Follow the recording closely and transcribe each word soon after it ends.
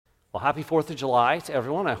Well, happy 4th of July to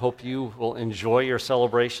everyone. I hope you will enjoy your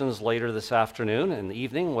celebrations later this afternoon and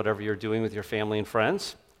evening, whatever you're doing with your family and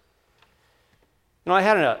friends. I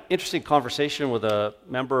had an interesting conversation with a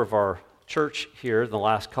member of our church here in the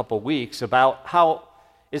last couple of weeks about how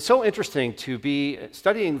it's so interesting to be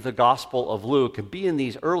studying the Gospel of Luke and be in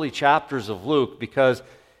these early chapters of Luke because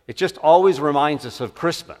it just always reminds us of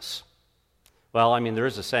Christmas. Well, there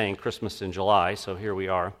is a saying, Christmas in July, so here we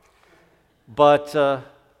are.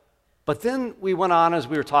 But then we went on as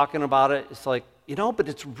we were talking about it. It's like, but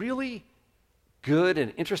it's really good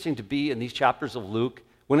and interesting to be in these chapters of Luke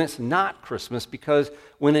when it's not Christmas, because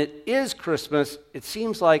when it is Christmas, it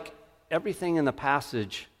seems like everything in the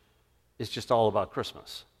passage is just all about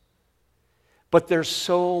Christmas. But there's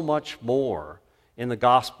so much more in the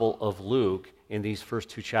Gospel of Luke in these first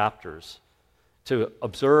two chapters to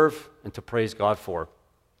observe and to praise God for.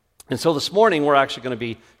 And so this morning, we're actually going to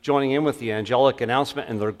be joining in with the angelic announcement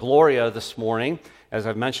and their Gloria this morning. As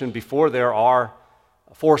I've mentioned before, there are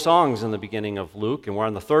 4 songs in the beginning of Luke, and we're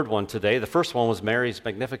on the third one today. The first one was Mary's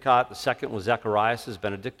Magnificat, the second was Zacharias'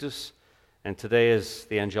 Benedictus, and today is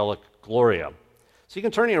the angelic Gloria. So you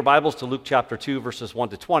can turn in your Bibles to Luke chapter 2, verses 1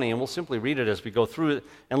 to 20, and we'll simply read it as we go through it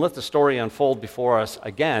and let the story unfold before us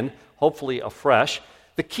again, hopefully afresh.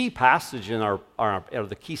 The key passage in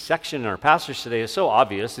the key section in our passage today is so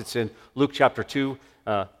obvious. It's in Luke chapter 2,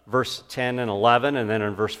 verse 10 and 11, and then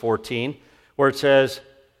in verse 14, where it says,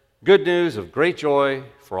 "Good news of great joy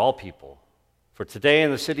for all people. For today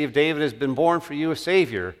in the city of David has been born for you a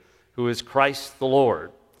Savior, who is Christ the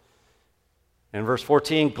Lord." And verse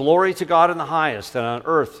 14, "Glory to God in the highest, and on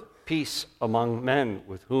earth peace among men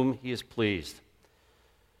with whom he is pleased."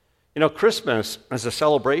 Christmas as a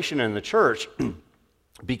celebration in the church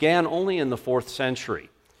began only in the 4th century.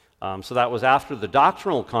 So that was after the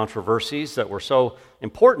doctrinal controversies that were so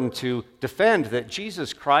important to defend that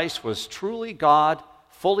Jesus Christ was truly God,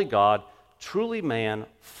 truly man,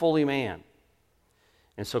 fully man.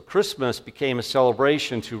 And so Christmas became a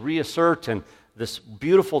celebration to reassert and this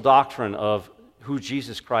beautiful doctrine of who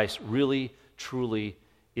Jesus Christ really, truly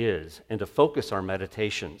is, and to focus our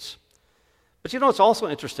meditations. But it's also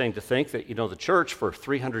interesting to think that, the church for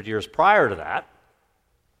 300 years prior to that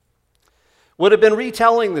would have been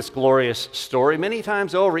retelling this glorious story many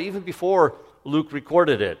times over, even before Luke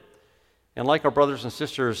recorded it. And like our brothers and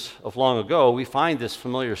sisters of long ago, we find this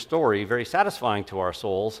familiar story very satisfying to our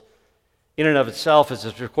souls in and of itself as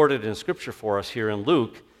it's recorded in Scripture for us here in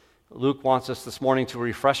Luke. Luke wants us this morning to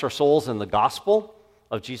refresh our souls in the gospel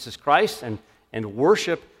of Jesus Christ and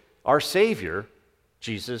worship our Savior,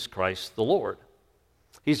 Jesus Christ the Lord.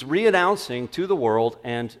 He's re-announcing to the world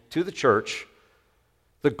and to the church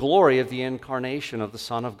the glory of the incarnation of the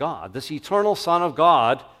Son of God. This eternal Son of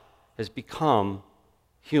God has become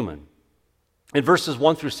human. In verses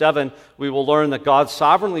 1 through 7, we will learn that God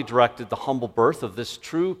sovereignly directed the humble birth of this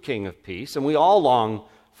true King of peace, and we all long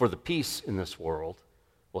for the peace in this world.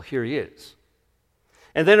 Well, here he is.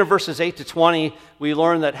 And then in verses 8 to 20, we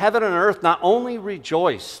learn that heaven and earth not only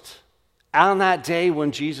rejoiced on that day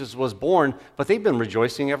when Jesus was born, but they've been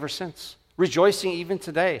rejoicing ever since. Rejoicing even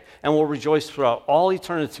today, and will rejoice throughout all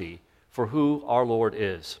eternity for who our Lord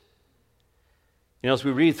is. As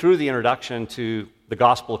we read through the introduction to the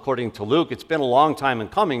Gospel according to Luke, it's been a long time in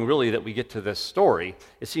coming, really, that we get to this story.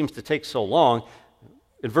 It seems to take so long.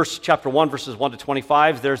 In chapter 1, verses 1 to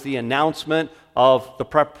 25, there's the announcement of the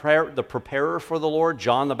preparer for the Lord,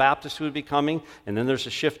 John the Baptist, who would be coming. And then there's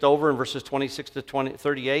a shift over in verses 26 to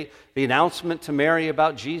 38, the announcement to Mary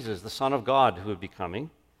about Jesus, the Son of God, who would be coming.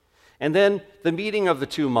 And then the meeting of the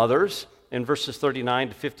two mothers in verses 39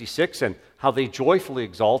 to 56 and how they joyfully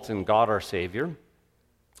exalt in God our Savior.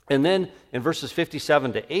 And then in verses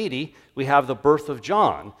 57 to 80, we have the birth of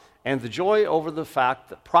John and the joy over the fact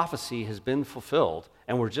that prophecy has been fulfilled.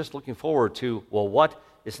 And we're just looking forward to, what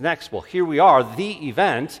is next? Well, here we are. The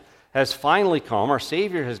event has finally come. Our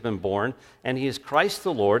Savior has been born, and he is Christ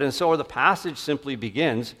the Lord. And so the passage simply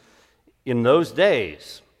begins, in those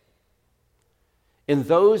days. In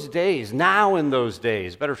those days,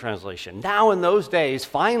 better translation, now in those days,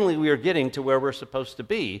 finally we are getting to where we're supposed to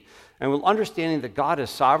be, and we're understanding that God has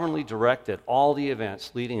sovereignly directed all the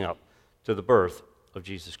events leading up to the birth of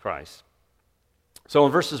Jesus Christ. So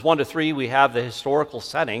in verses 1 to 3, we have the historical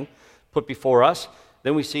setting put before us.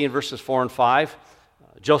 Then we see in verses 4 and 5,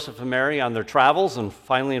 Joseph and Mary on their travels, and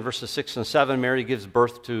finally in verses 6 and 7, Mary gives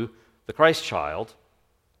birth to the Christ child.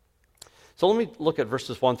 So let me look at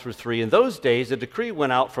verses 1 through 3. In those days, a decree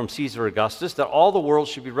went out from Caesar Augustus that all the world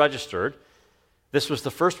should be registered. This was the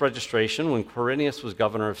first registration when Quirinius was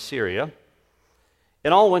governor of Syria.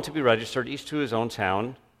 And all went to be registered, each to his own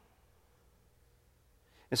town.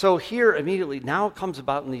 And so here, immediately, now it comes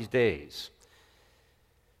about in these days.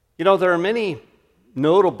 You know, there are many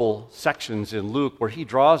notable sections in Luke where he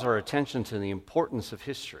draws our attention to the importance of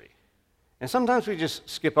history. And sometimes we just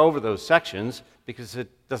skip over those sections because it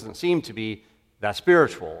doesn't seem to be that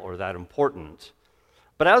spiritual or that important.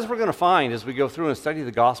 But as we're going to find as we go through and study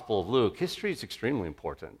the Gospel of Luke, history is extremely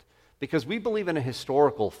important because we believe in a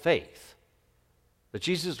historical faith, that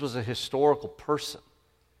Jesus was a historical person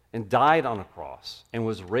and died on a cross and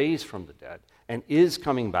was raised from the dead and is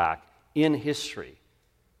coming back in history.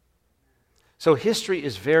 So history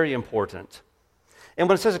is very important. And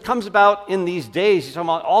when it says it comes about in these days, he's talking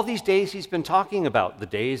about all these days he's been talking about. The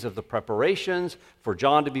days of the preparations for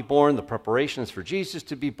John to be born, the preparations for Jesus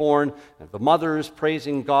to be born, the mothers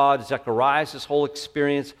praising God, Zechariah's this whole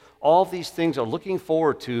experience. All these things are looking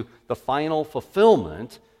forward to the final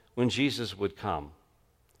fulfillment when Jesus would come.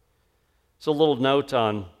 So a little note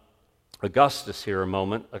on Augustus here a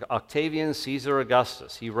moment. Octavian Caesar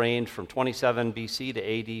Augustus. He reigned from 27 BC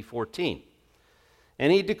to AD 14.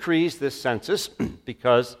 And he decrees this census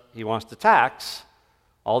because he wants to tax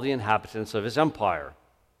all the inhabitants of his empire.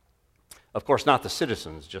 Of course, not the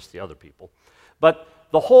citizens, just the other people. But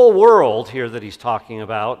the whole world here that he's talking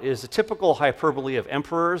about is a typical hyperbole of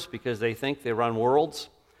emperors because they think they run worlds.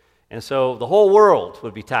 And so the whole world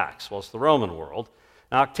would be taxed. Well, it's the Roman world.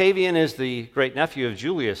 Now, Octavian is the great-nephew of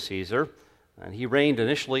Julius Caesar, and he reigned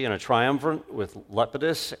initially in a triumvirate with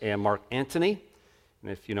Lepidus and Mark Antony.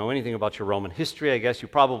 And if you know anything about your Roman history, I guess you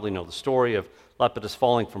probably know the story of Lepidus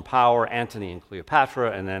falling from power, Antony and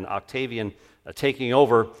Cleopatra, and then Octavian taking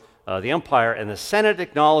over the empire. And the Senate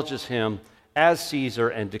acknowledges him as Caesar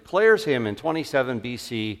and declares him in 27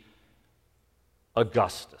 BC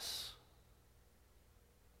Augustus,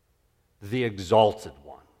 the exalted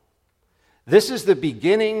one. This is the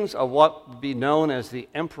beginnings of what would be known as the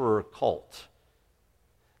emperor cult.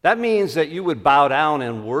 That means that you would bow down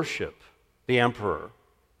and worship the emperor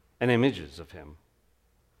and images of him.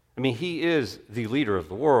 I mean, he is the leader of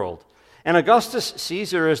the world. And Augustus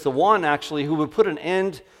Caesar is the one, actually, who would put an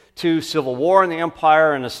end to civil war in the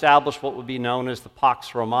empire and establish what would be known as the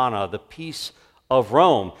Pax Romana, the peace of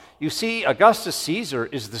Rome. You see, Augustus Caesar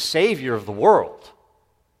is the savior of the world.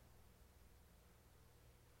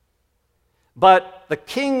 But the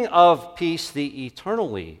King of Peace, the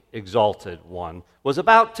eternally exalted one, was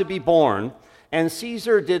about to be born, and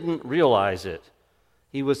Caesar didn't realize it.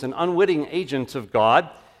 He was an unwitting agent of God,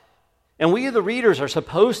 and we, the readers, are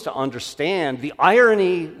supposed to understand the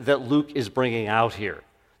irony that Luke is bringing out here.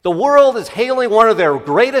 The world is hailing one of their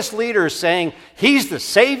greatest leaders, saying, he's the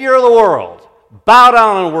Savior of the world. Bow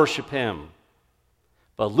down and worship him.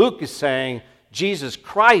 But Luke is saying, Jesus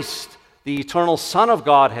Christ, the eternal Son of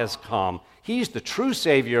God, has come. He's the true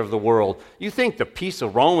Savior of the world. You think the peace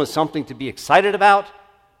of Rome is something to be excited about?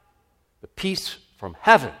 The peace from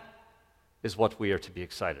heaven is what we are to be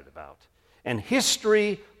excited about. And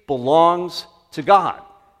history belongs to God.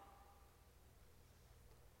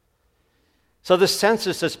 So this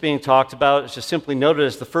census that's being talked about is just simply noted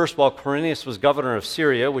as the first while Quirinius was governor of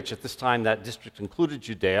Syria, which at this time that district included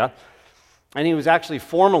Judea. And he was actually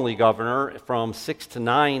formally governor from 6 to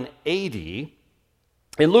 9 AD.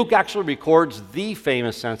 And Luke actually records the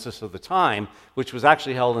famous census of the time, which was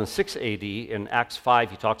actually held in 6 AD. In Acts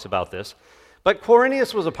 5, he talks about this. But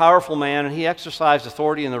Quirinius was a powerful man, and he exercised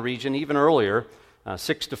authority in the region even earlier,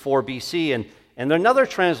 6 to 4 BC. And another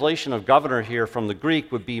translation of governor here from the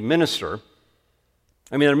Greek would be minister.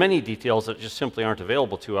 I mean, there are many details that just simply aren't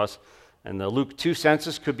available to us. And the Luke 2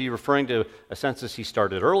 census could be referring to a census he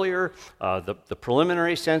started earlier, the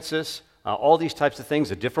preliminary census, all these types of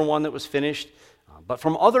things, a different one that was finished. But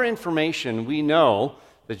from other information, we know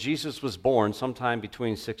that Jesus was born sometime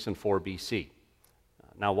between 6 and 4 BC.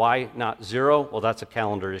 Now, why not 0? Well, that's a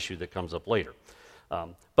calendar issue that comes up later.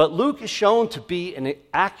 But Luke is shown to be an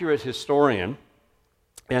accurate historian,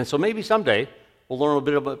 and so maybe someday we'll learn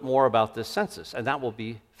a bit more about this census, and that will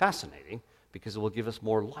be fascinating because it will give us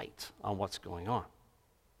more light on what's going on.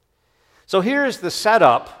 So here's the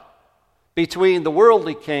setup between the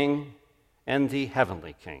worldly king and the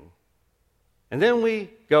heavenly king. And then we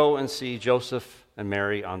go and see Joseph and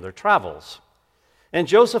Mary on their travels. And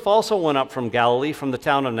Joseph also went up from Galilee, from the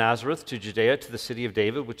town of Nazareth to Judea, to the city of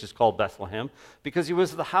David, which is called Bethlehem, because he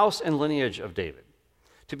was of the house and lineage of David,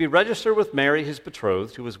 to be registered with Mary, his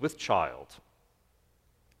betrothed, who was with child.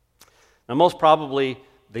 Now, most probably,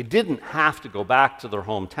 they didn't have to go back to their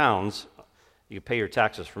hometowns. You pay your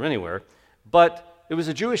taxes from anywhere. But it was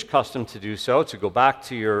a Jewish custom to do so, to go back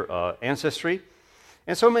to your ancestry.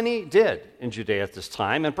 And so many did in Judea at this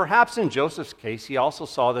time. And perhaps in Joseph's case, he also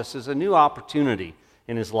saw this as a new opportunity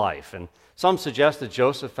in his life. And some suggest that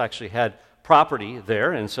Joseph actually had property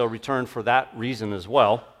there, and so returned for that reason as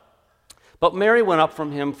well. But Mary went up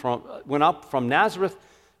from Nazareth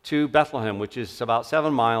to Bethlehem, which is about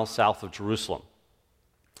 7 miles south of Jerusalem.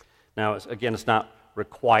 Now, again, it's not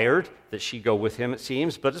required that she go with him, it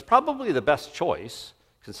seems, but it's probably the best choice,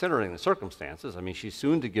 considering the circumstances. I mean, she's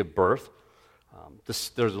soon to give birth.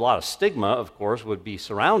 There's a lot of stigma, of course, would be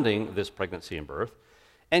surrounding this pregnancy and birth.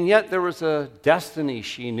 And yet there was a destiny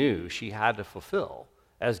she knew she had to fulfill,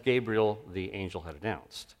 as Gabriel, the angel, had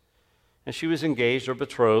announced. And she was engaged or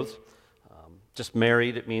betrothed, just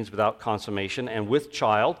married, it means without consummation, and with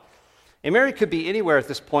child. And Mary could be anywhere at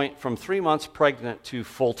this point from 3 months pregnant to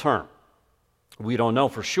full term. We don't know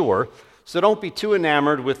for sure, so don't be too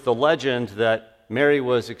enamored with the legend that Mary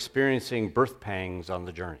was experiencing birth pangs on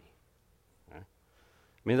the journey. Okay?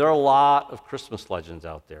 I mean, there are a lot of Christmas legends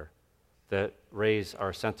out there that raise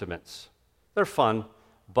our sentiments. They're fun,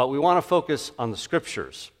 but we want to focus on the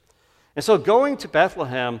Scriptures. And so going to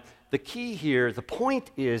Bethlehem, the key here, the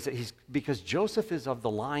point is that because Joseph is of the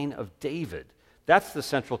line of David. That's the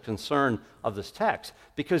central concern of this text,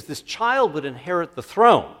 because this child would inherit the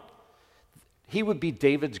throne. He would be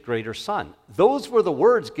David's greater son. Those were the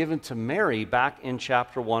words given to Mary back in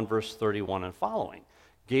chapter 1, verse 31 and following.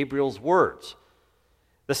 Gabriel's words.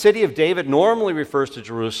 The city of David normally refers to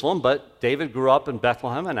Jerusalem, but David grew up in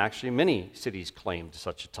Bethlehem, and actually many cities claimed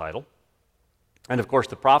such a title. And of course,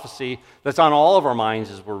 the prophecy that's on all of our minds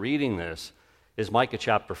as we're reading this is Micah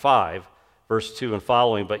chapter 5, verse 2 and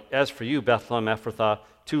following. But as for you, Bethlehem Ephrathah,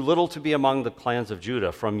 too little to be among the clans of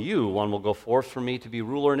Judah. From you one will go forth for me to be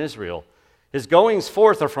ruler in Israel. His goings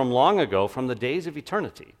forth are from long ago, from the days of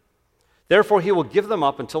eternity. Therefore he will give them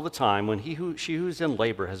up until the time when she who is in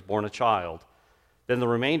labor has borne a child. Then the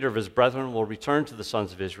remainder of his brethren will return to the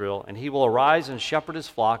sons of Israel, and he will arise and shepherd his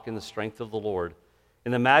flock in the strength of the Lord,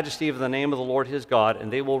 in the majesty of the name of the Lord his God,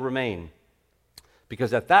 and they will remain.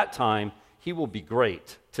 Because at that time he will be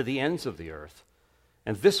great to the ends of the earth,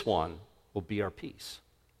 and this one will be our peace.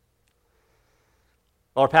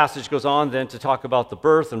 Our passage goes on then to talk about the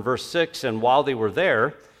birth in verse 6, and while they were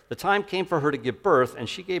there, the time came for her to give birth, and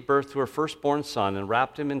she gave birth to her firstborn son, and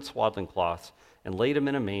wrapped him in swaddling cloths, and laid him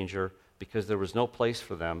in a manger, because there was no place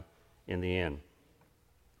for them in the inn.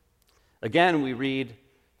 Again, we read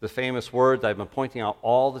the famous word that I've been pointing out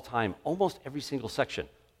all the time, almost every single section,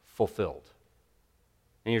 fulfilled.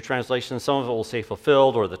 In your translation, some of it will say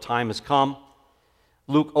fulfilled or the time has come.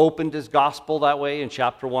 Luke opened his gospel that way in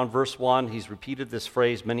chapter 1, verse 1. He's repeated this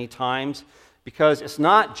phrase many times because it's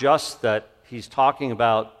not just that he's talking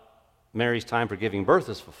about Mary's time for giving birth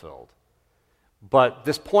is fulfilled, but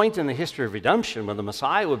this point in the history of redemption when the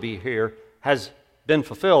Messiah would be here has been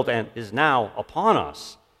fulfilled and is now upon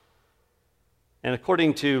us. And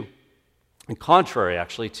in contrary,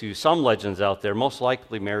 actually, to some legends out there, most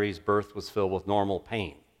likely Mary's birth was filled with normal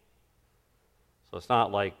pain. So it's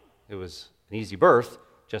not like it was an easy birth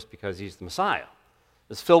just because he's the Messiah.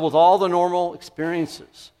 It's filled with all the normal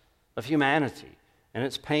experiences of humanity, and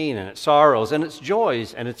its pain, and its sorrows, and its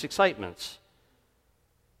joys, and its excitements.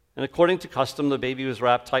 And according to custom, the baby was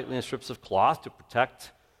wrapped tightly in strips of cloth to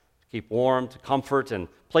protect, to keep warm, to comfort, and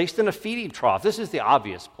placed in a feeding trough. This is the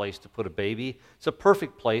obvious place to put a baby. It's a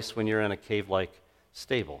perfect place when you're in a cave-like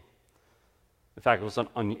stable. In fact,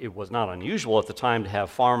 it was not unusual at the time to have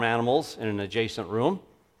farm animals in an adjacent room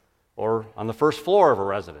or on the first floor of a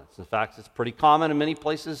residence. In fact, it's pretty common in many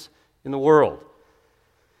places in the world.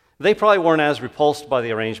 They probably weren't as repulsed by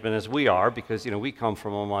the arrangement as we are because, we come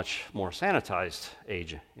from a much more sanitized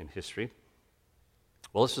age in history.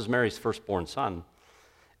 Well, this was Mary's firstborn son,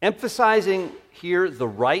 emphasizing here the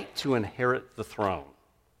right to inherit the throne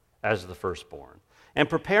as the firstborn, and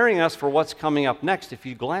preparing us for what's coming up next. If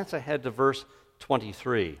you glance ahead to verse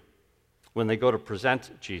 23, when they go to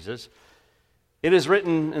present Jesus, it is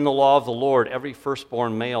written in the law of the Lord, every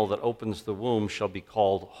firstborn male that opens the womb shall be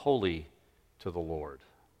called holy to the Lord.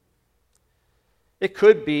 It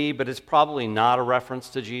could be, but it's probably not a reference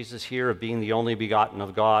to Jesus here of being the only begotten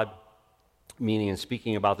of God, meaning and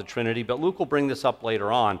speaking about the Trinity. But Luke will bring this up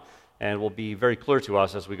later on and will be very clear to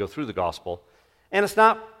us as we go through the gospel. And it's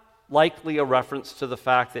not likely a reference to the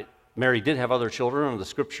fact that Mary did have other children, and the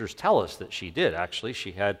scriptures tell us that she did, actually.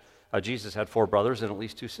 Jesus had 4 brothers and at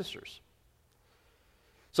least 2 sisters.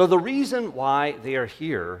 So the reason why they are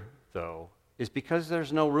here, though, is because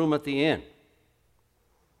there's no room at the inn.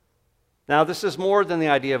 Now, this is more than the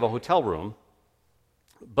idea of a hotel room,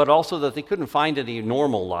 but also that they couldn't find any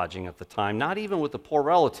normal lodging at the time, not even with a poor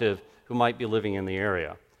relative who might be living in the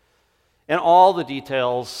area. And all the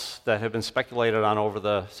details that have been speculated on over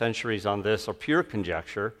the centuries on this are pure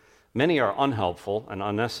conjecture, Many are unhelpful and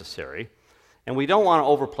unnecessary, and we don't want to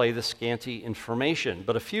overplay the scanty information,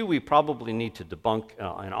 but a few we probably need to debunk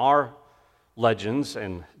in our legends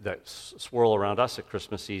and that swirl around us at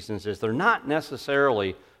Christmas seasons is they're not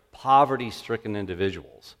necessarily poverty-stricken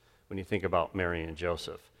individuals when you think about Mary and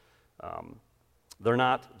Joseph. They're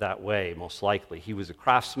not that way, most likely. He was a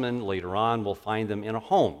craftsman. Later on, we'll find them in a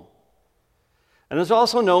home. And there's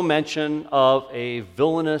also no mention of a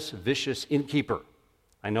villainous, vicious innkeeper.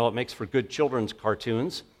 I know it makes for good children's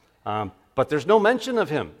cartoons, but there's no mention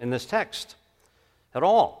of him in this text at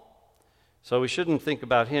all. So we shouldn't think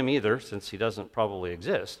about him either, since he doesn't probably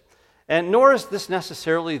exist. And nor is this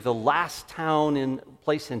necessarily the last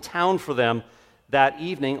place in town for them that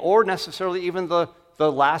evening, or necessarily even the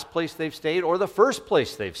last place they've stayed or the first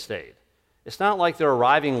place they've stayed. It's not like they're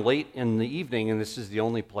arriving late in the evening and this is the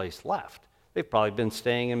only place left. They've probably been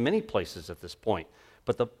staying in many places at this point.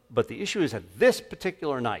 But the issue is at this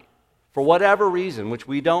particular night, for whatever reason, which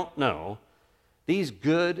we don't know, these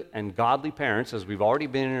good and godly parents, as we've already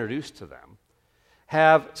been introduced to them,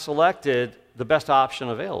 have selected the best option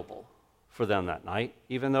available for them that night,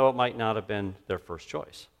 even though it might not have been their first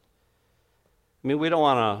choice. I mean, we don't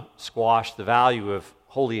want to squash the value of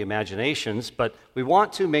holy imaginations, but we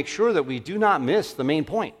want to make sure that we do not miss the main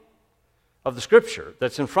point of the Scripture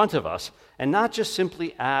that's in front of us, and not just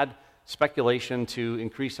simply add speculation to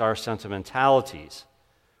increase our sentimentalities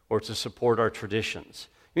or to support our traditions.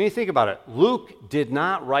 When you think about it, Luke did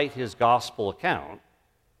not write his gospel account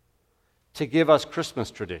to give us Christmas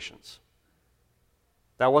traditions.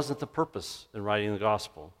 That wasn't the purpose in writing the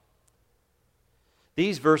gospel.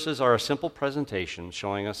 These verses are a simple presentation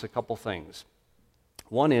showing us a couple things.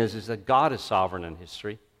 One is that God is sovereign in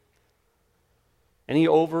history, and he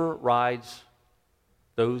overrides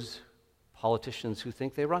those politicians who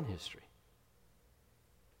think they run history.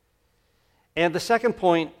 And the second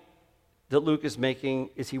point that Luke is making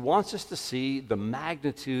is he wants us to see the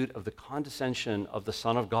magnitude of the condescension of the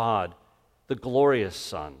Son of God, the glorious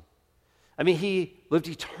Son. I mean, he lived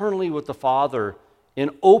eternally with the Father in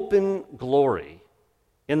open glory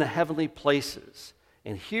in the heavenly places.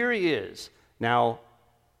 And here he is now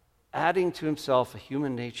adding to himself a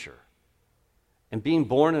human nature and being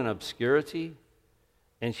born in obscurity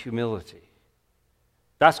and humility.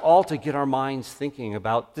 That's all to get our minds thinking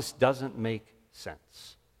about this doesn't make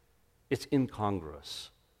sense. It's incongruous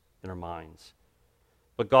in our minds.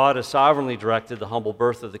 But God has sovereignly directed the humble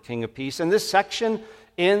birth of the King of Peace. And this section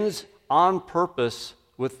ends on purpose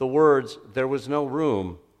with the words, "There was no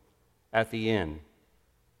room at the inn."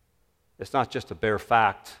 It's not just a bare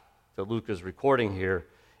fact that Luke is recording here.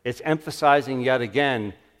 It's emphasizing yet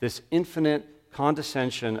again this infinite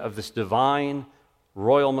condescension of this divine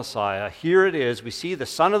royal Messiah. Here it is. We see the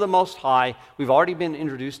Son of the Most High. We've already been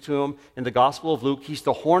introduced to him in the Gospel of Luke. He's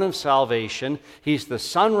the horn of salvation. He's the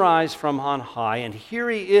sunrise from on high. And here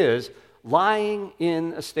he is lying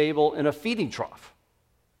in a stable in a feeding trough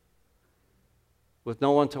with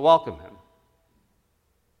no one to welcome him.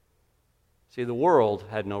 See, the world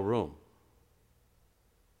had no room.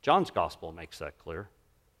 John's Gospel makes that clear.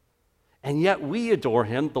 And yet we adore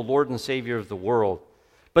him, the Lord and Savior of the world.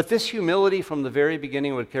 But this humility from the very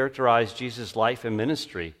beginning would characterize Jesus' life and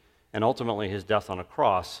ministry, and ultimately his death on a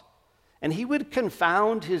cross. And he would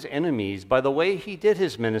confound his enemies by the way he did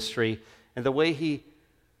his ministry and the way he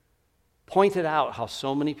pointed out how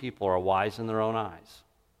so many people are wise in their own eyes.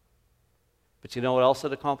 But you know what else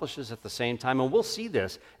it accomplishes at the same time? And we'll see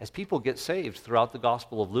this as people get saved throughout the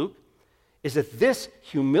Gospel of Luke, is that this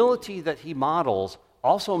humility that he models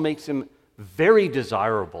also makes him very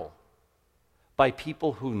desirable by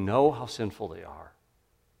people who know how sinful they are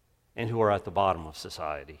and who are at the bottom of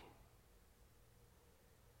society.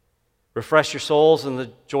 Refresh your souls in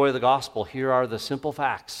the joy of the gospel. Here are the simple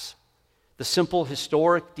facts, the simple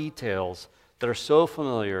historic details that are so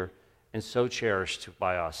familiar and so cherished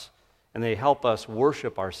by us, and they help us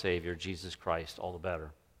worship our Savior, Jesus Christ, all the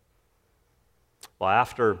better. Well,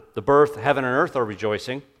 after the birth, heaven and earth are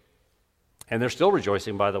rejoicing, and they're still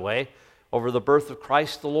rejoicing, by the way, over the birth of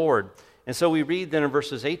Christ the Lord. And so we read then in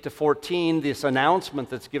verses 8 to 14 this announcement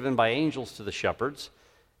that's given by angels to the shepherds.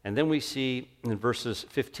 And then we see in verses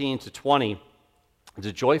 15 to 20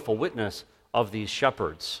 the joyful witness of these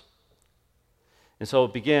shepherds. And so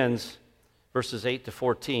it begins, verses 8 to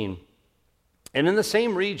 14. And in the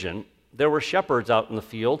same region there were shepherds out in the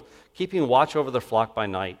field, keeping watch over their flock by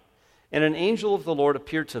night. And an angel of the Lord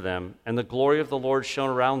appeared to them, and the glory of the Lord shone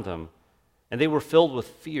around them. And they were filled with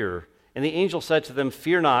fear. And the angel said to them,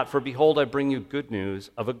 "Fear not, for behold, I bring you good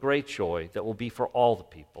news of a great joy that will be for all the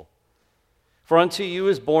people. For unto you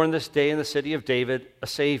is born this day in the city of David a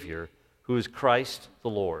Savior, who is Christ the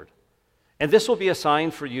Lord. And this will be a sign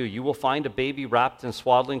for you. You will find a baby wrapped in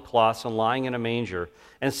swaddling cloths and lying in a manger.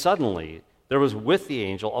 And suddenly there was with the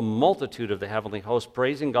angel a multitude of the heavenly host,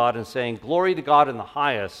 praising God and saying, Glory to God in the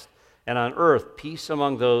highest, and on earth peace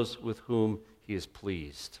among those with whom he is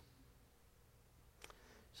pleased.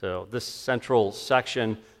 So this central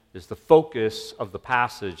section is the focus of the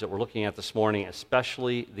passage that we're looking at this morning,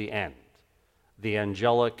 especially the end, the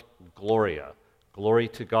angelic Gloria, glory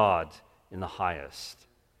to God in the highest.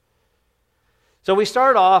 So we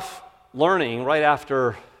start off learning right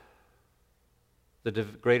after the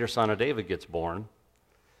greater son of David gets born,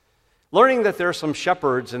 learning that there are some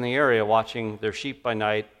shepherds in the area watching their sheep by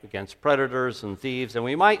night against predators and thieves, and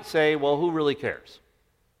we might say, well, who really cares?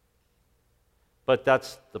 But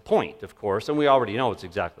that's the point, of course, and we already know it's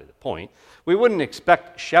exactly the point. We wouldn't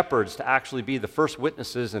expect shepherds to actually be the first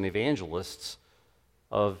witnesses and evangelists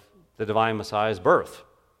of the divine Messiah's birth.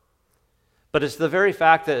 But it's the very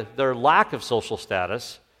fact that their lack of social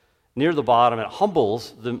status near the bottom, it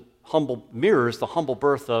mirrors the humble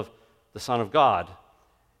birth of the Son of God.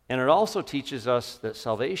 And it also teaches us that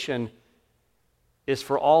salvation is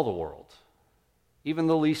for all the world, even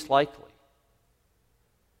the least likely.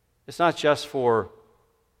 It's not just for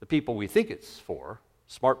the people we think it's for,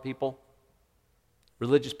 smart people,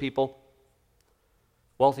 religious people,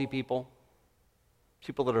 wealthy people,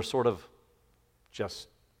 people that are sort of just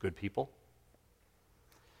good people.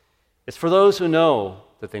 It's for those who know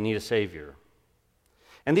that they need a Savior.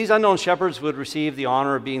 And these unknown shepherds would receive the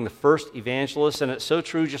honor of being the first evangelists, and it's so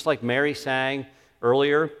true, just like Mary sang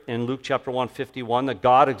earlier in Luke chapter 151, that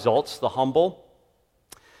God exalts the humble.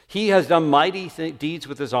 He has done mighty deeds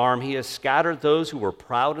with his arm. He has scattered those who were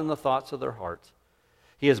proud in the thoughts of their heart.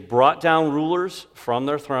 He has brought down rulers from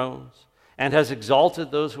their thrones and has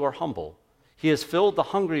exalted those who are humble. He has filled the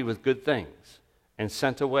hungry with good things and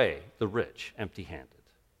sent away the rich empty-handed.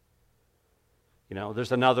 You know,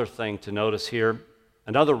 there's another thing to notice here,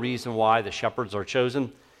 another reason why the shepherds are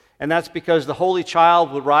chosen, and that's because the Holy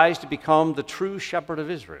Child would rise to become the true shepherd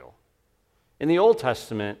of Israel. In the Old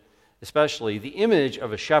Testament, especially, the image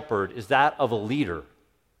of a shepherd is that of a leader.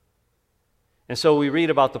 And so we read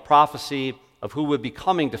about the prophecy of who would be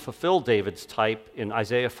coming to fulfill David's type in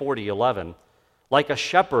Isaiah 40:11. Like a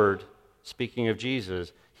shepherd, speaking of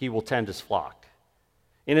Jesus, he will tend his flock.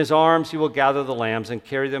 In his arms he will gather the lambs and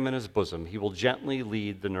carry them in his bosom. He will gently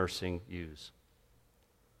lead the nursing ewes.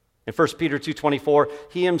 In 1 Peter 2:24,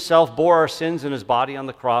 he himself bore our sins in his body on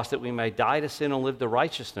the cross that we may die to sin and live to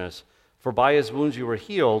righteousness. For by his wounds you were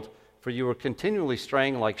healed, for you were continually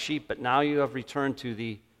straying like sheep, but now you have returned to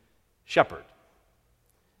the shepherd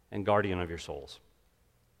and guardian of your souls.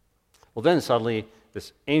 Well, then suddenly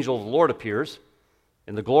this angel of the Lord appears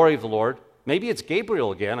in the glory of the Lord. Maybe it's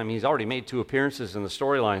Gabriel again. I mean, he's already made 2 appearances in the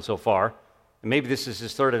storyline so far. And maybe this is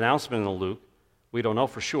his 3rd announcement in Luke. We don't know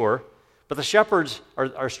for sure. But the shepherds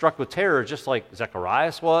are struck with terror, just like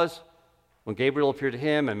Zacharias was when Gabriel appeared to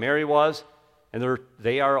him and Mary was. And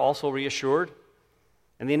they are also reassured.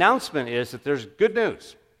 And the announcement is that there's good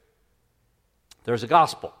news. There's a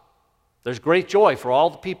gospel. There's great joy for all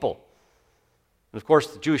the people. And of course,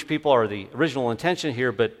 the Jewish people are the original intention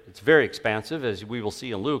here, but it's very expansive, as we will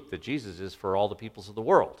see in Luke, that Jesus is for all the peoples of the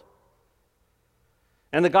world.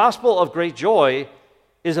 And the gospel of great joy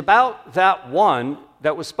is about that one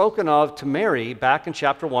that was spoken of to Mary back in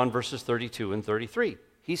chapter 1, verses 32 and 33.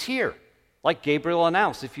 He's here, like Gabriel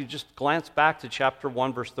announced. If you just glance back to chapter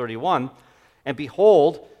 1, verse 31, and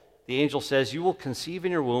behold, the angel says, you will conceive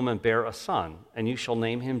in your womb and bear a son, and you shall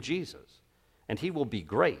name him Jesus. And he will be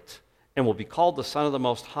great, and will be called the Son of the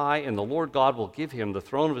Most High, and the Lord God will give him the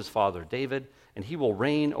throne of his father David, and he will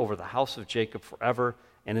reign over the house of Jacob forever,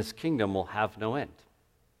 and his kingdom will have no end.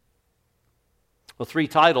 Well, 3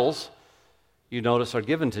 titles, you notice, are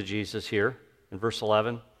given to Jesus here in verse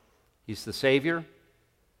 11. He's the Savior,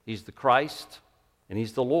 he's the Christ, and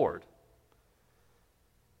he's the Lord.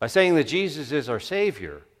 By saying that Jesus is our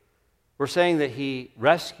Savior, we're saying that he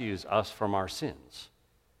rescues us from our sins,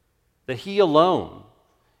 that he alone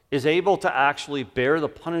is able to actually bear the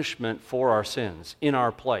punishment for our sins in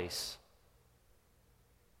our place,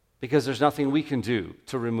 because there's nothing we can do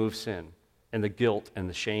to remove sin and the guilt and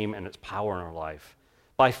the shame and its power in our life.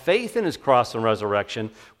 By faith in his cross and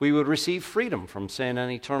resurrection, we would receive freedom from sin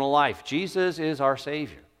and eternal life. Jesus is our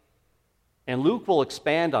Savior. And Luke will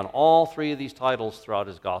expand on all 3 of these titles throughout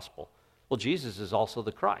his gospel. Well, Jesus is also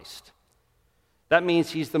the Christ. That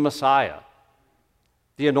means he's the Messiah,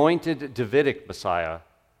 the anointed Davidic Messiah,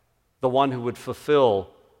 the one who would fulfill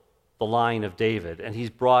the line of David, and he's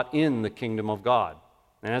brought in the kingdom of God.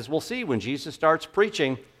 And as we'll see, when Jesus starts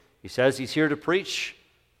preaching, he says he's here to preach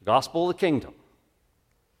the gospel of the kingdom.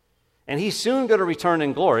 And he's soon going to return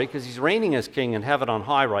in glory because he's reigning as king in heaven on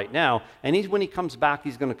high right now. And when he comes back,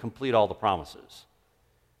 he's going to complete all the promises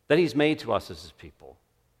that he's made to us as his people.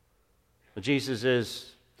 But Jesus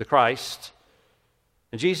is the Christ,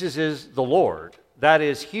 and Jesus is the Lord. That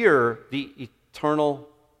is here the eternal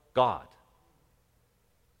God,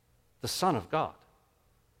 the Son of God.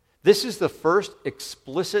 This is the first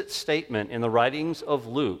explicit statement in the writings of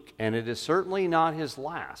Luke, and it is certainly not his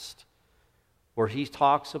last, where he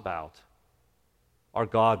talks about our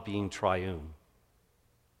God being triune.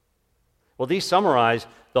 Well, these summarize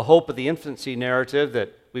the hope of the infancy narrative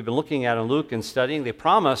that we've been looking at in Luke and studying. They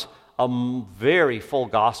promise a very full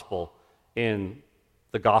gospel in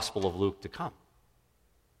the Gospel of Luke to come.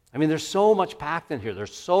 I mean, there's so much packed in here.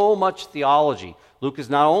 There's so much theology. Luke is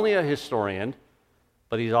not only a historian,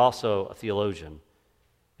 but he's also a theologian.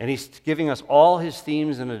 And he's giving us all his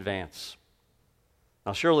themes in advance.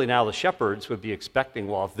 Now, surely now the shepherds would be expecting,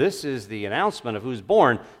 well, if this is the announcement of who's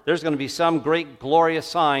born, there's going to be some great glorious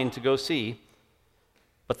sign to go see.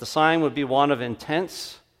 But the sign would be one of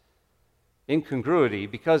intense incongruity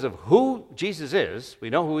because of who Jesus is. We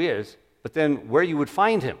know who he is, but then where you would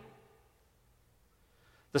find him.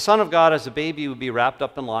 The Son of God as a baby would be wrapped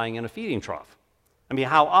up and lying in a feeding trough. I mean,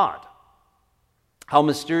 how odd. How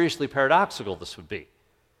mysteriously paradoxical this would be.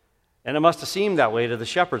 And it must have seemed that way to the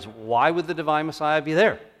shepherds. Why would the divine Messiah be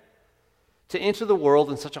there? To enter the world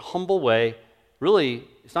in such a humble way, really,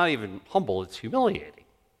 it's not even humble, it's humiliating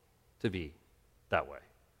to be that way.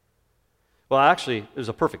 Well, actually, it was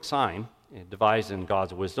a perfect sign devised in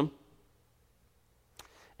God's wisdom.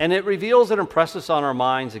 And it reveals and impresses on our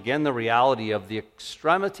minds, again, the reality of the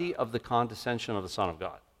extremity of the condescension of the Son of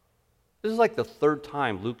God. This is like the third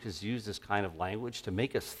time Luke has used this kind of language to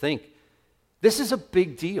make us think this is a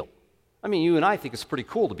big deal. I mean, you and I think it's pretty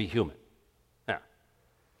cool to be human. Yeah.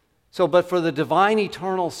 So, but for the divine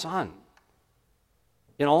eternal Son,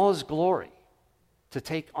 in all his glory, to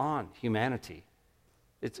take on humanity,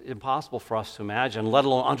 it's impossible for us to imagine, let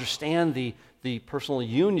alone understand the personal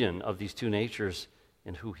union of these two natures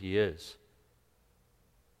in who he is.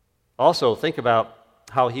 Also, think about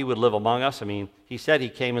how he would live among us. I mean, he said he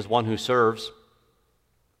came as one who serves.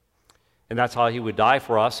 And that's how he would die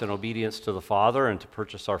for us in obedience to the Father and to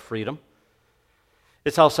purchase our freedom.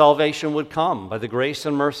 It's how salvation would come, by the grace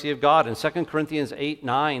and mercy of God. In 2 Corinthians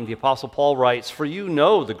 8:9, the Apostle Paul writes, "For you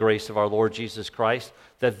know the grace of our Lord Jesus Christ,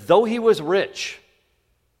 that though he was rich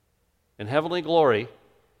in heavenly glory,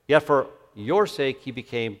 yet for your sake he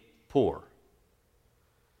became poor,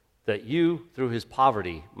 that you, through his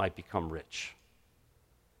poverty, might become rich."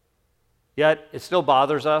 Yet, it still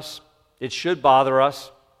bothers us. It should bother us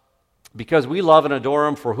because we love and adore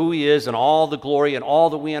him for who he is and all the glory and all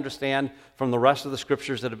that we understand from the rest of the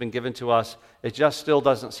scriptures that have been given to us. It just still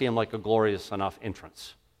doesn't seem like a glorious enough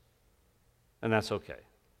entrance. And that's okay.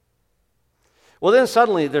 Well, then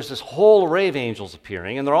suddenly there's this whole array of angels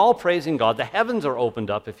appearing, and they're all praising God. The heavens are opened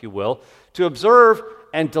up, if you will, to observe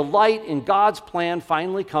and delight in God's plan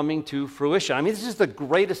finally coming to fruition. I mean, this is the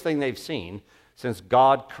greatest thing they've seen since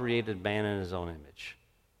God created man in his own image.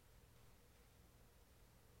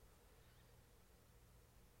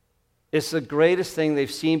 It's the greatest thing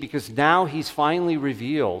they've seen because now he's finally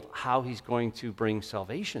revealed how he's going to bring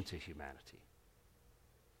salvation to humanity.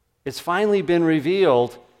 It's finally been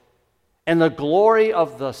revealed, and the glory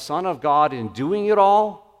of the Son of God in doing it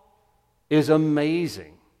all is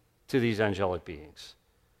amazing to these angelic beings.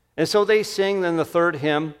 And so they sing then the third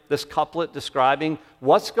hymn, this couplet describing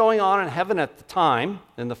what's going on in heaven at the time,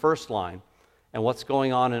 in the first line, and what's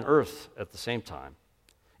going on in earth at the same time.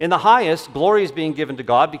 In the highest, glory is being given to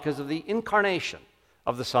God because of the incarnation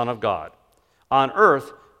of the Son of God. On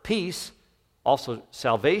earth, peace, also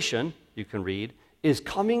salvation, you can read, is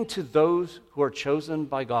coming to those who are chosen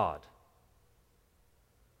by God.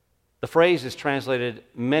 The phrase is translated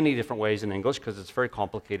many different ways in English because it's very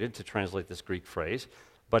complicated to translate this Greek phrase.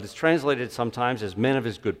 But it's translated sometimes as men of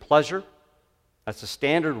his good pleasure. That's a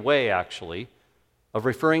standard way, actually, of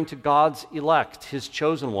referring to God's elect, his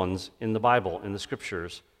chosen ones in the Bible, in the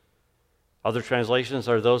Scriptures. Other translations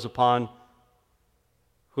are those upon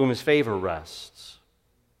whom his favor rests.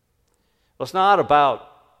 Well, it's not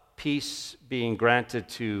about peace being granted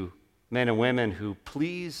to men and women who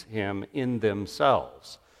please him in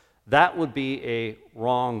themselves. That would be a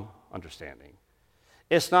wrong understanding.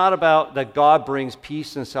 It's not about that God brings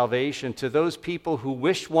peace and salvation to those people who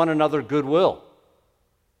wish one another goodwill.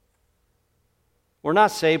 We're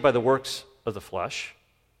not saved by the works of the flesh.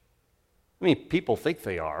 I mean, people think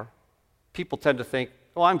they are. People tend to think,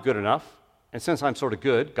 oh, I'm good enough, and since I'm sort of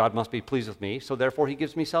good, God must be pleased with me, so therefore he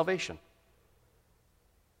gives me salvation.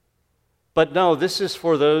 But no, this is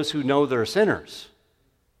for those who know they're sinners.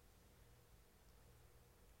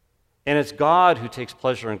 And it's God who takes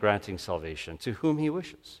pleasure in granting salvation to whom he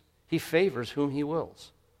wishes. He favors whom he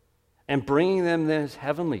wills, and bringing them this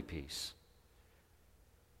heavenly peace.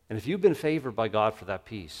 And if you've been favored by God for that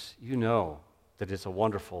peace, you know that it's a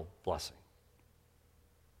wonderful blessing.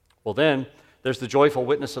 Well, then, there's the joyful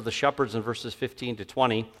witness of the shepherds in verses 15 to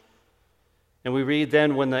 20. And we read,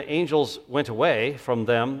 then, when the angels went away from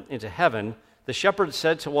them into heaven, the shepherds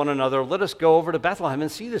said to one another, let us go over to Bethlehem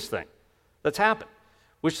and see this thing that's happened,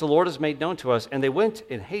 which the Lord has made known to us. And they went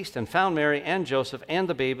in haste and found Mary and Joseph and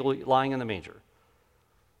the baby lying in the manger.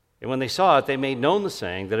 And when they saw it, they made known the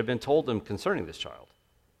saying that had been told them concerning this child.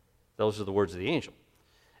 Those are the words of the angel.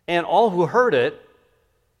 And all who heard it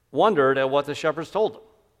wondered at what the shepherds told them.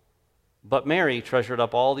 But Mary treasured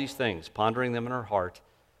up all these things, pondering them in her heart.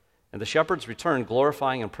 And the shepherds returned,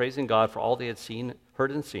 glorifying and praising God for all they had seen,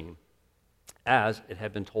 heard and seen, as it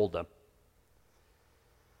had been told them.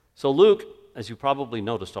 So Luke, as you probably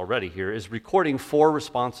noticed already here, is recording 4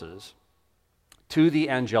 responses to the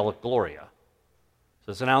angelic Gloria.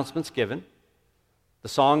 So this announcement's given, the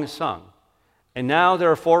song is sung, and now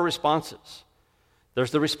there are 4 responses.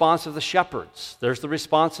 There's the response of the shepherds, there's the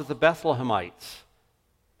response of the Bethlehemites,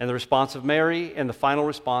 and the response of Mary, and the final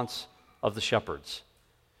response of the shepherds.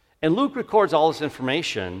 And Luke records all this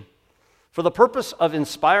information for the purpose of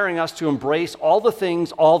inspiring us to embrace all the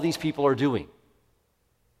things all these people are doing.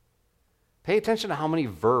 Pay attention to how many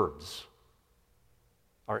verbs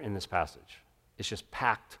are in this passage. It's just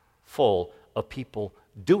packed full of people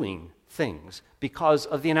doing things because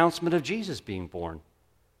of the announcement of Jesus being born.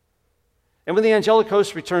 And when the angelic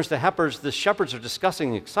host returns to Heppers, the shepherds are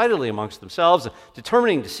discussing excitedly amongst themselves,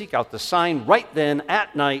 determining to seek out the sign right then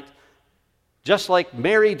at night, just like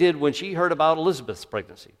Mary did when she heard about Elizabeth's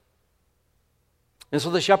pregnancy. And so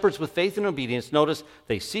the shepherds, with faith and obedience, notice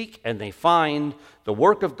they seek and they find the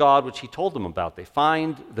work of God which he told them about. They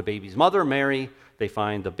find the baby's mother, Mary. They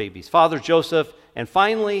find the baby's father, Joseph. And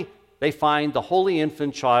finally, they find the holy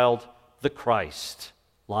infant child, the Christ,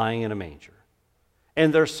 lying in a manger.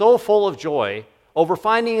 And they're so full of joy over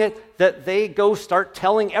finding it that they go start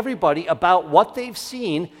telling everybody about what they've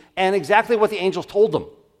seen and exactly what the angels told them.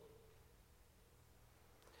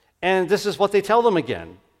 And this is what they tell them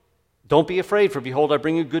again. Don't be afraid, for behold, I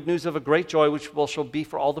bring you good news of a great joy, which shall be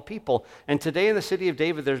for all the people. And today in the city of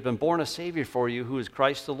David there's been born a Savior for you, who is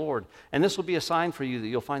Christ the Lord. And this will be a sign for you, that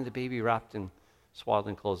you'll find the baby wrapped in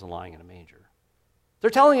swaddling clothes and lying in a manger. They're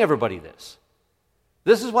telling everybody this.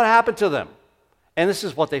 This is what happened to them. And this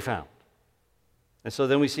is what they found. And so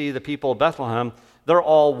then we see the people of Bethlehem, they're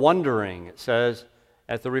all wondering, it says,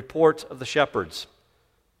 at the report of the shepherds.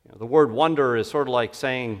 The word wonder is sort of like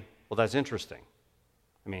saying, well, that's interesting.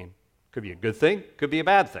 I mean, could be a good thing, could be a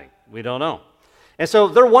bad thing. We don't know. And so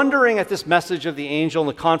they're wondering at this message of the angel and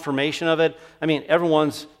the confirmation of it. I mean,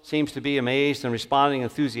 everyone seems to be amazed and responding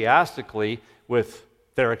enthusiastically with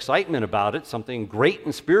their excitement about it. Something great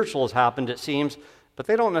and spiritual has happened, it seems, but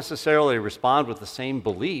they don't necessarily respond with the same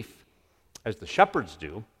belief as the shepherds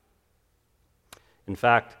do. In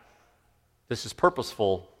fact, this is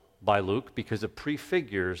purposeful by Luke because it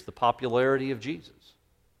prefigures the popularity of Jesus.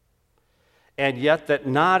 And yet that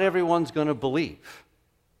not everyone's going to believe.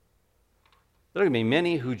 There are going to be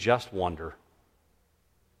many who just wonder.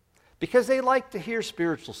 Because they like to hear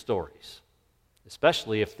spiritual stories,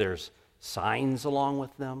 especially if there's signs along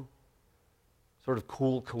with them, sort of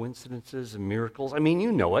cool coincidences and miracles. I mean,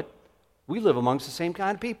 you know it. We live amongst the same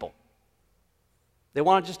kind of people. They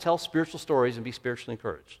want to just tell spiritual stories and be spiritually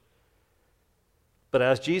encouraged. But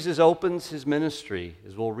as Jesus opens his ministry,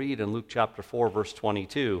 as we'll read in Luke chapter 4, verse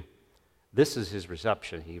 22, this is his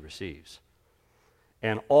reception he receives.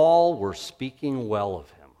 And all were speaking well of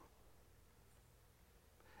him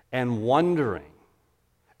and wondering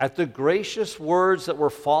at the gracious words that were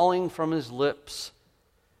falling from his lips.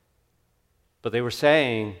 But they were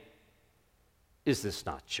saying, is this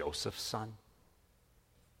not Joseph's son?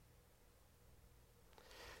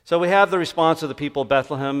 So we have the response of the people of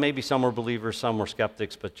Bethlehem. Maybe some were believers, some were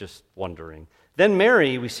skeptics, but just wondering. Then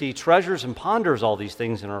Mary, we see, treasures and ponders all these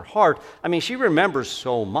things in her heart. I mean, she remembers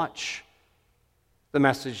so much. The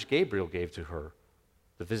message Gabriel gave to her,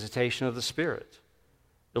 the visitation of the Spirit,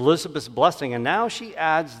 Elizabeth's blessing, and now she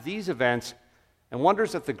adds these events and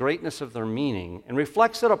wonders at the greatness of their meaning and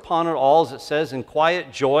reflects it upon it all, as it says, in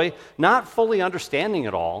quiet joy, not fully understanding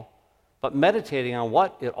it all, but meditating on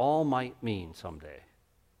what it all might mean someday.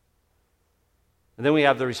 And then we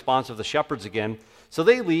have the response of the shepherds again. So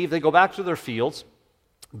they leave, they go back to their fields,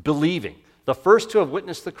 believing. The first to have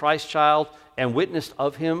witnessed the Christ child and witnessed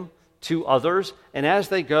of him to others. And as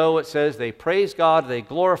they go, it says they praise God, they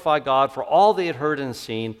glorify God for all they had heard and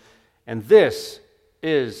seen. And this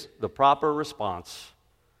is the proper response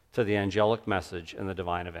to the angelic message and the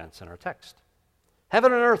divine events in our text.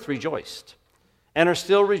 Heaven and earth rejoiced and are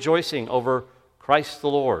still rejoicing over Christ the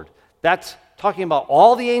Lord. That's talking about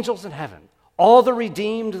all the angels in heaven, all the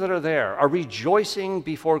redeemed that are there are rejoicing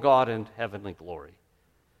before God in heavenly glory.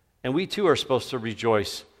 And we too are supposed to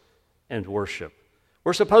rejoice and worship.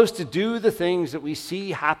 We're supposed to do the things that we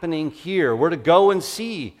see happening here. We're to go and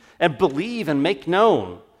see and believe and make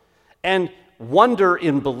known and wonder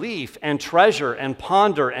in belief and treasure and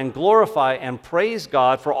ponder and glorify and praise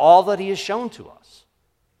God for all that He has shown to us.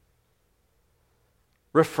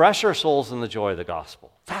 Refresh our souls in the joy of the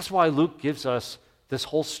gospel. That's why Luke gives us this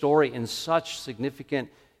whole story in such significant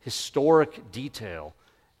historic detail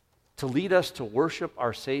to lead us to worship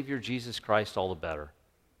our Savior Jesus Christ all the better.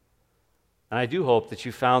 And I do hope that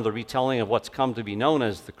you found the retelling of what's come to be known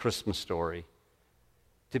as the Christmas story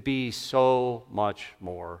to be so much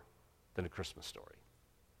more than a Christmas story.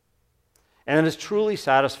 And it is truly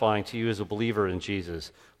satisfying to you as a believer in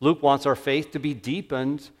Jesus. Luke wants our faith to be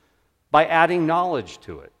deepened by adding knowledge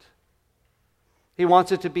to it. He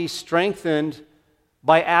wants it to be strengthened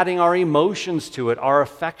by adding our emotions to it, our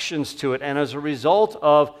affections to it, and as a result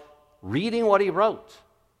of reading what he wrote,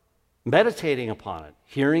 meditating upon it,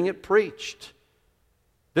 hearing it preached.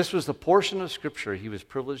 This was the portion of Scripture he was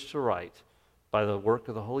privileged to write by the work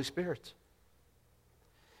of the Holy Spirit.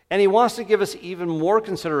 And he wants to give us even more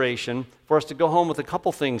consideration for us to go home with a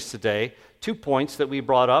couple things today, 2 points that we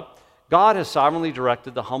brought up. God has sovereignly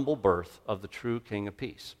directed the humble birth of the true King of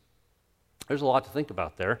Peace. There's a lot to think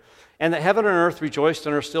about there. And that heaven and earth rejoiced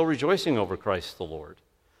and are still rejoicing over Christ the Lord.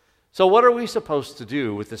 So what are we supposed to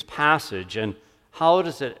do with this passage, and how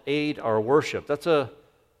does it aid our worship? That's a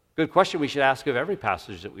good question we should ask of every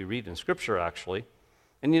passage that we read in Scripture, actually.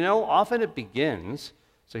 And you know, often it begins,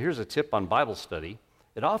 so here's a tip on Bible study,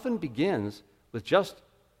 it often begins with just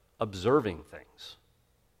observing things.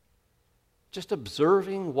 Just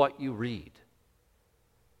observing what you read.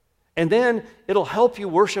 And then it'll help you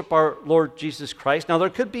worship our Lord Jesus Christ. Now, there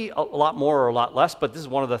could be a lot more or a lot less, but this is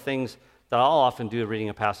one of the things that I'll often do reading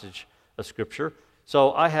a passage of Scripture.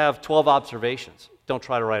 So I have 12 observations. Don't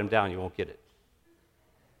try to write them down. You won't get it.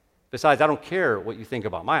 Besides, I don't care what you think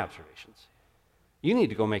about my observations. You need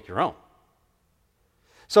to go make your own.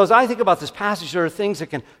 So as I think about this passage, there are things that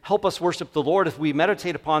can help us worship the Lord if we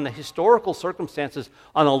meditate upon the historical circumstances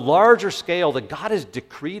on a larger scale that God has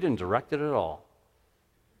decreed and directed it all.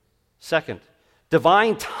 Second,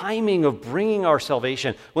 divine timing of bringing our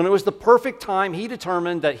salvation. When it was the perfect time, he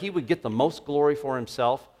determined that he would get the most glory for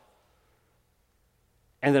himself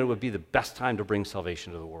and that it would be the best time to bring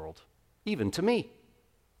salvation to the world, even to me,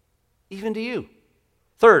 even to you.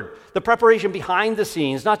 Third, the preparation behind the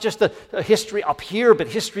scenes, not just the history up here, but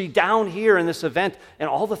history down here in this event, and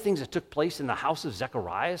all the things that took place in the house of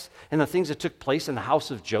Zechariah, and the things that took place in the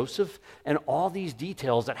house of Joseph, and all these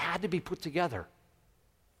details that had to be put together.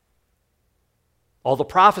 All the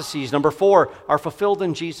prophecies, number 4, are fulfilled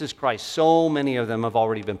in Jesus Christ. So many of them have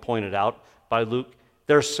already been pointed out by Luke.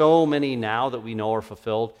 There's so many now that we know are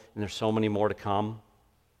fulfilled, and there's so many more to come.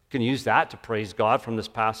 You can use that to praise God from this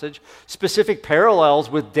passage. Specific parallels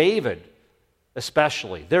with David,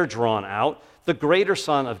 especially, they're drawn out. The greater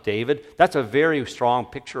son of David, that's a very strong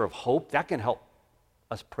picture of hope. That can help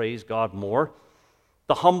us praise God more.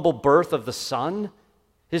 The humble birth of the Son,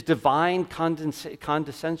 his divine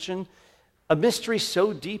condescension, a mystery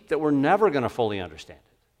so deep that we're never going to fully understand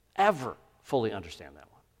it. Ever fully understand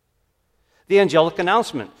that one. The angelic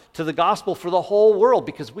announcement to the gospel for the whole world,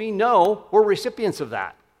 because we know we're recipients of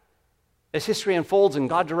that. As history unfolds and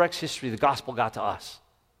God directs history, the gospel got to us.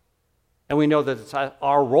 And we know that it's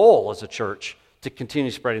our role as a church to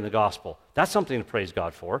continue spreading the gospel. That's something to praise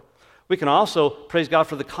God for. We can also praise God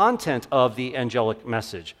for the content of the angelic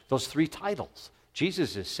message, those 3 titles.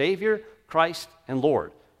 Jesus is Savior, Christ, and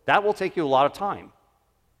Lord. That will take you a lot of time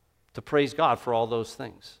to praise God for all those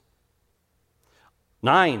things.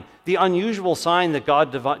 9, the unusual sign that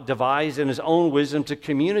God devised in his own wisdom to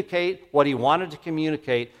communicate what he wanted to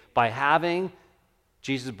communicate by having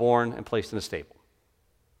Jesus born and placed in a stable.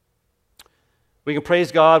 We can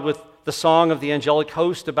praise God with the song of the angelic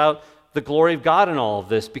host about the glory of God in all of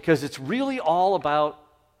this, because it's really all about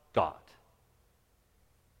God.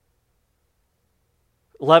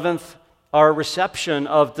 11th, our reception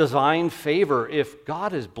of divine favor. If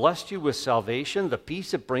God has blessed you with salvation, the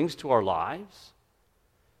peace it brings to our lives,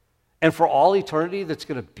 and for all eternity that's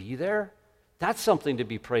going to be there, that's something to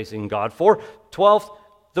be praising God for. 12th,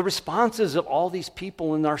 the responses of all these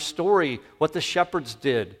people in our story, what the shepherds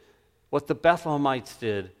did, what the Bethlehemites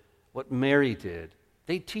did, what Mary did.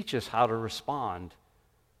 They teach us how to respond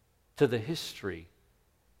to the history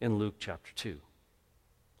in Luke chapter 2.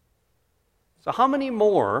 So how many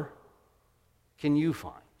more can you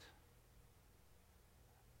find?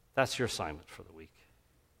 That's your assignment for the week.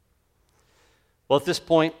 Well, at this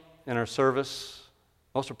point in our service,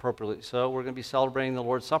 most appropriately so, we're going to be celebrating the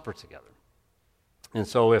Lord's Supper together. And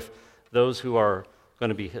so if those who are going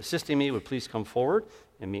to be assisting me would please come forward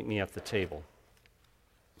and meet me at the table.